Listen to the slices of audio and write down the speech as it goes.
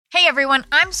everyone,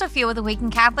 I'm Sophia with Awaken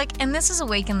Catholic, and this is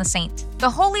Awaken the Saint. The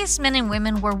holiest men and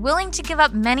women were willing to give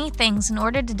up many things in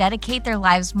order to dedicate their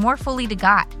lives more fully to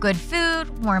God. Good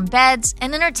food, warm beds,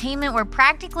 and entertainment were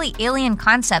practically alien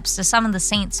concepts to some of the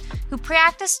saints who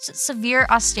practiced severe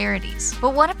austerities.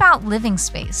 But what about living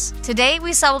space? Today,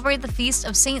 we celebrate the feast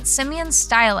of Saint Simeon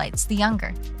Stylites the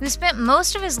Younger, who spent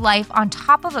most of his life on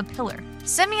top of a pillar.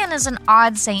 Simeon is an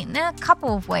odd saint in a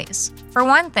couple of ways. For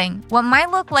one thing, what might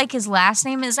look like his last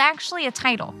name is actually a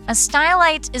title. A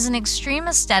stylite is an extreme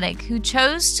ascetic who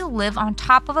chose to live on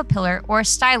top of a pillar or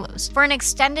stylos for an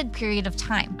extended period of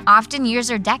time, often years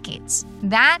or decades.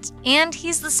 That, and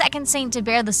he's the second saint to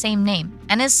bear the same name,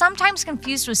 and is sometimes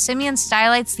confused with Simeon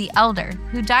Stylites the Elder,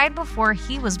 who died before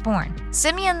he was born.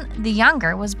 Simeon the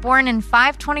Younger was born in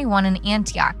 521 in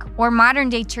Antioch, or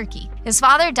modern-day Turkey. His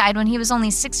father died when he was only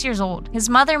 6 years old. His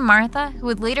mother, Martha, who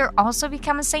would later also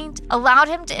become a saint, allowed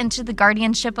him to enter the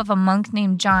guardianship of a monk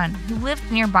named John, who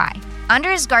lived nearby.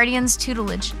 Under his guardian's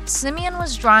tutelage, Simeon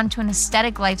was drawn to an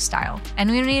ascetic lifestyle, and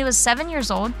when he was 7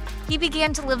 years old, he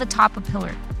began to live atop a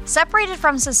pillar. Separated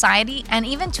from society, and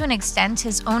even to an extent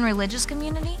his own religious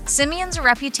community, Simeon's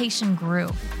reputation grew.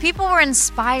 People were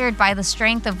inspired by the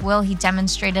strength of will he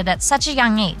demonstrated at such a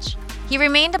young age. He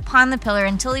remained upon the pillar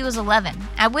until he was 11,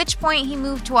 at which point he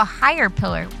moved to a higher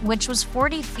pillar, which was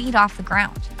 40 feet off the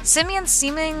ground. Simeon's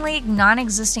seemingly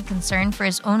non-existent concern for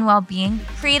his own well-being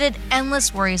created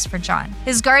endless worries for John.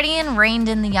 His guardian reined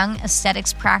in the young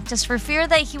ascetic's practice for fear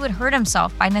that he would hurt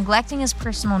himself by neglecting his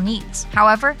personal needs.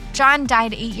 However, John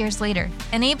died 8 years later,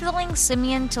 enabling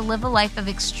Simeon to live a life of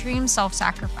extreme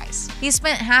self-sacrifice. He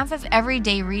spent half of every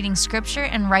day reading scripture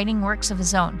and writing works of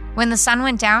his own. When the sun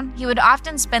went down, he would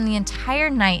often spend the entire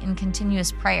night in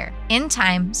continuous prayer. In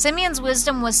time, Simeon's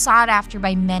wisdom was sought after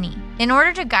by many. In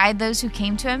order to guide those who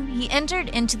came to him, he entered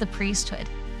into the priesthood.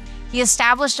 He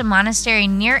established a monastery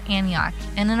near Antioch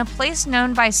and in a place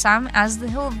known by some as the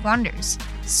Hill of Wonders,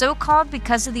 so called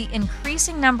because of the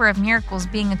increasing number of miracles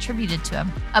being attributed to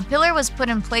him. A pillar was put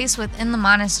in place within the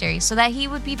monastery so that he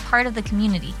would be part of the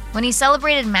community. When he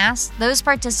celebrated Mass, those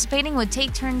participating would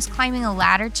take turns climbing a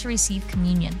ladder to receive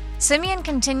communion. Simeon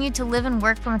continued to live and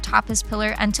work from atop his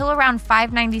pillar until around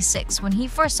 596, when he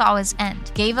foresaw his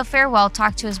end, gave a farewell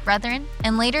talk to his brethren,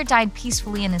 and later died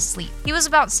peacefully in his sleep. He was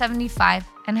about 75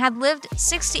 and had lived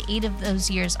 68 of those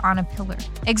years on a pillar.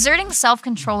 Exerting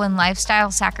self-control and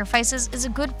lifestyle sacrifices is a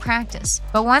good practice,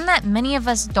 but one that many of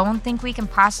us don't think we can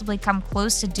possibly come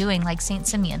close to doing like St.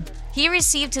 Simeon. He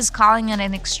received his calling at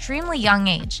an extremely young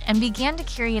age and began to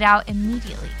carry it out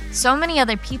immediately. So many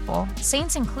other people,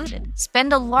 saints included,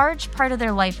 spend a large part of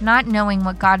their life not knowing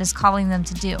what God is calling them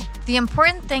to do. The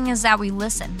important thing is that we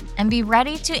listen and be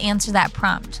ready to answer that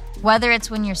prompt, whether it's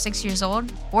when you're 6 years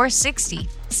old or 60.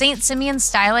 Saint Simeon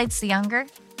Stylites the Younger,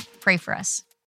 pray for us.